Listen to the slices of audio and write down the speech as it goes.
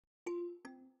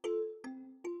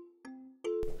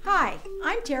Hi,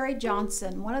 I'm Terry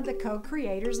Johnson, one of the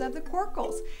co-creators of the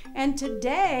Quirkles, and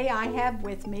today I have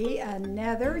with me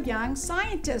another young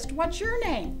scientist. What's your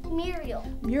name? Muriel.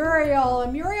 Muriel.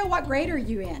 And Muriel, what grade are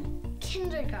you in?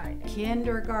 Kindergarten.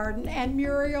 Kindergarten. And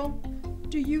Muriel,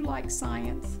 do you like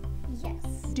science? Yes.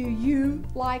 Do you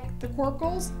like the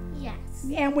Quirkles? Yes.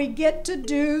 And we get to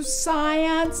do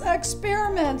science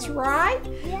experiments, right?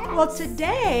 Yes. Well,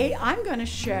 today I'm going to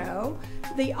show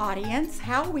the audience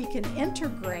how we can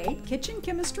integrate Kitchen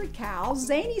Chemistry Kal,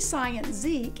 Zany Science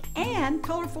Zeke, and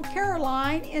Colorful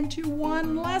Caroline into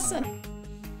one lesson.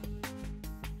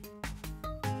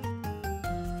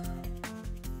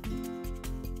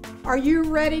 Are you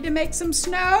ready to make some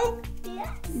snow?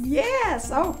 Yes.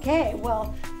 Yes, okay.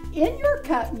 Well, in your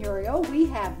cup, Muriel, we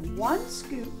have 1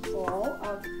 scoopful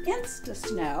of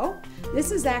Insta-Snow.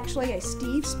 This is actually a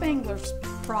Steve Spangler's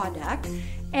product,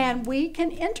 and we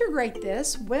can integrate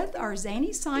this with our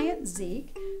Zany Science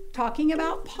Zeke, talking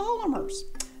about polymers.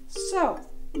 So,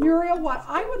 Muriel, what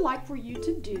I would like for you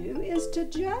to do is to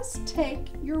just take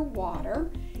your water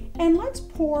and let's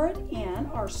pour it in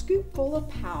our scoopful of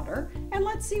powder, and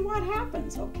let's see what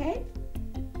happens, okay?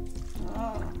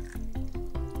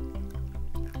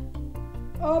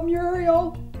 Oh,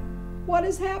 Muriel, what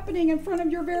is happening in front of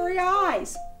your very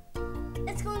eyes?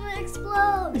 It's going to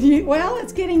explode. Well,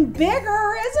 it's getting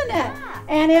bigger, isn't it? Yeah.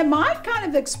 And it might kind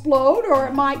of explode, or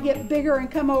it might get bigger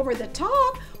and come over the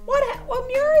top. Well,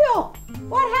 Muriel,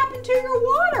 what happened to your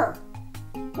water?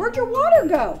 Where'd your water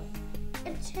go?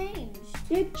 It changed.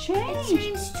 It changed. It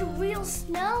changed to real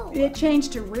snow. It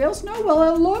changed to real snow?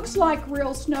 Well, it looks like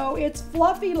real snow. It's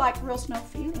fluffy like real snow.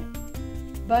 Feel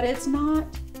it. But it's not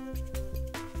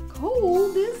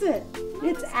cold, is it?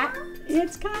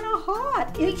 It's kind of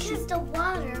hot. Because the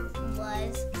water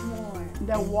was warm.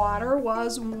 The water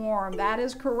was warm. That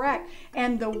is correct.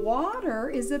 And the water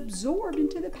is absorbed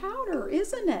into the powder,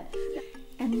 isn't it?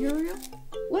 And Muriel,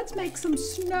 let's make some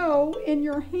snow in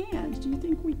your hands. Do you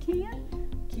think we can?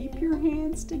 Keep your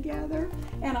hands together.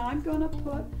 And I'm going to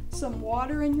put some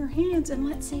water in your hands, and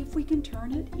let's see if we can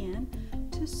turn it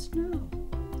into snow.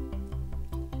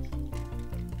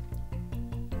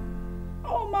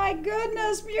 Oh my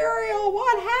goodness, Muriel,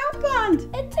 what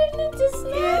happened? It turned into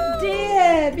snow. It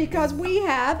did, because we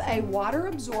have a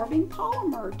water-absorbing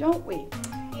polymer, don't we?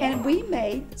 Yeah. And we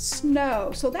made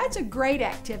snow. So that's a great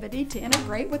activity to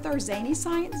integrate with our Zany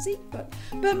Science Zeke book.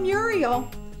 But Muriel,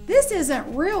 this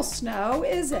isn't real snow,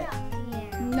 is it?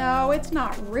 Yeah. No, it's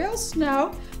not real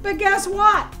snow. But guess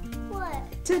what?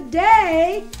 What?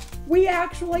 Today, we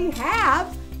actually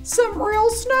have some real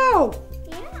snow.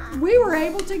 Yeah. We were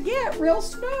able to get real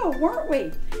snow, weren't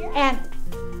we? Yeah.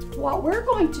 And what we're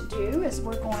going to do is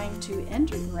we're going to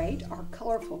integrate our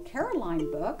Colorful Caroline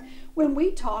book when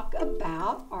we talk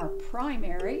about our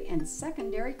primary and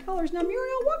secondary colors. Now,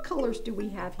 Muriel, what colors do we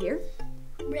have here?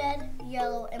 Red,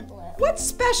 yellow, and blue. What's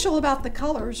special about the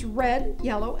colors red,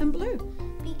 yellow, and blue?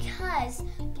 Because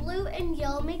blue and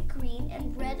yellow make green,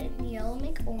 and red and yellow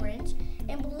make orange,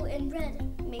 and blue and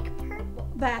red make purple.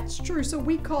 That's true. So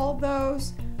we call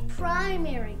those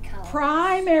Primary colors.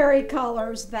 primary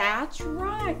colors. That's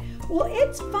right. Well,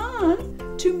 it's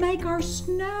fun to make our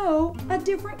snow a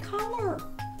different color.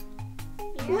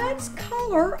 Yeah. Let's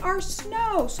color our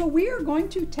snow. So we are going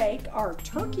to take our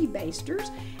turkey basters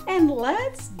and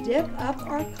let's dip up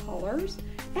our colors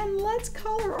and let's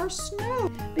color our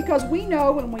snow. Because we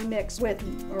know when we mix with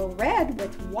red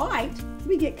with white,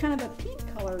 we get kind of a pink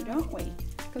color, don't we?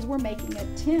 Because we're making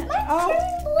a tint.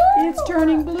 Turning blue. It's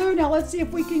turning blue. Now let's see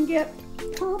if we can get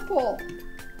purple.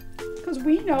 Because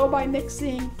we know by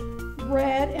mixing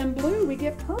red and blue, we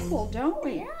get purple, don't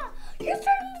we? Yeah. You're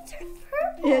starting to turn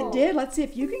purple. It did. Let's see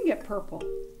if you can get purple.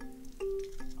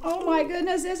 Oh my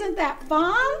goodness, isn't that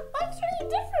fun? Mine's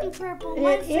turning different purple.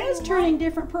 It is turning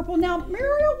different purple. Now,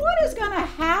 Muriel, what is going to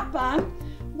happen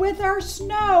with our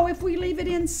snow if we leave it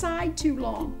inside too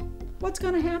long? What's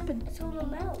going to happen? It's going to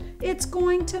melt. It's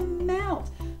going to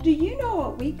melt. Do you know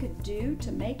what we could do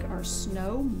to make our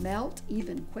snow melt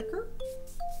even quicker?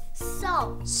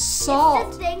 Salt. Salt.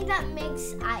 It's the thing that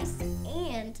makes ice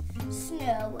and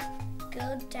snow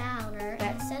go downer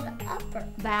instead of upper.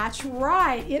 That's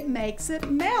right. It makes it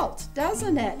melt,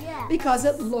 doesn't it? Yes. Because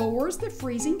it lowers the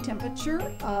freezing temperature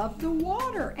of the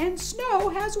water, and snow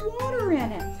has water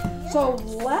in it. Yes. So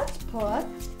let's put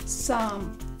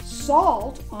some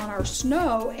salt on our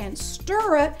snow and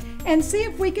stir it and see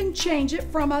if we can change it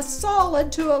from a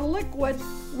solid to a liquid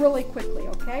really quickly,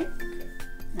 okay?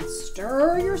 Now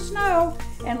stir your snow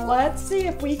and let's see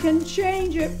if we can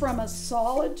change it from a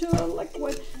solid to a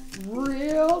liquid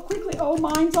real quickly. Oh,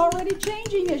 mine's already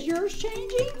changing. Is yours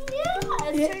changing? Yeah,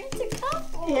 it's turning to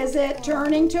colorful. Is it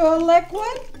turning to a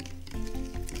liquid?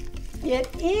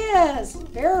 It is.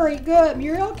 Very good.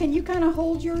 Muriel, can you kind of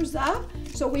hold yours up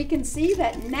so we can see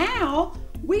that now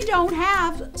we don't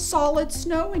have solid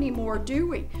snow anymore, do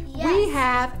we? Yes. We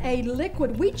have a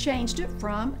liquid. We changed it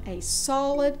from a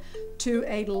solid to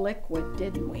a liquid,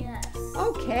 didn't we? Yes.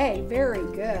 Okay, very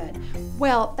good.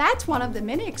 Well, that's one of the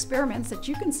many experiments that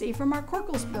you can see from our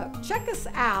Quirkles book. Check us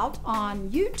out on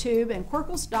YouTube and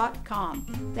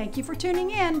Quirkles.com. Thank you for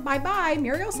tuning in. Bye-bye.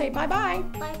 Muriel, say bye-bye.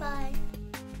 Bye-bye.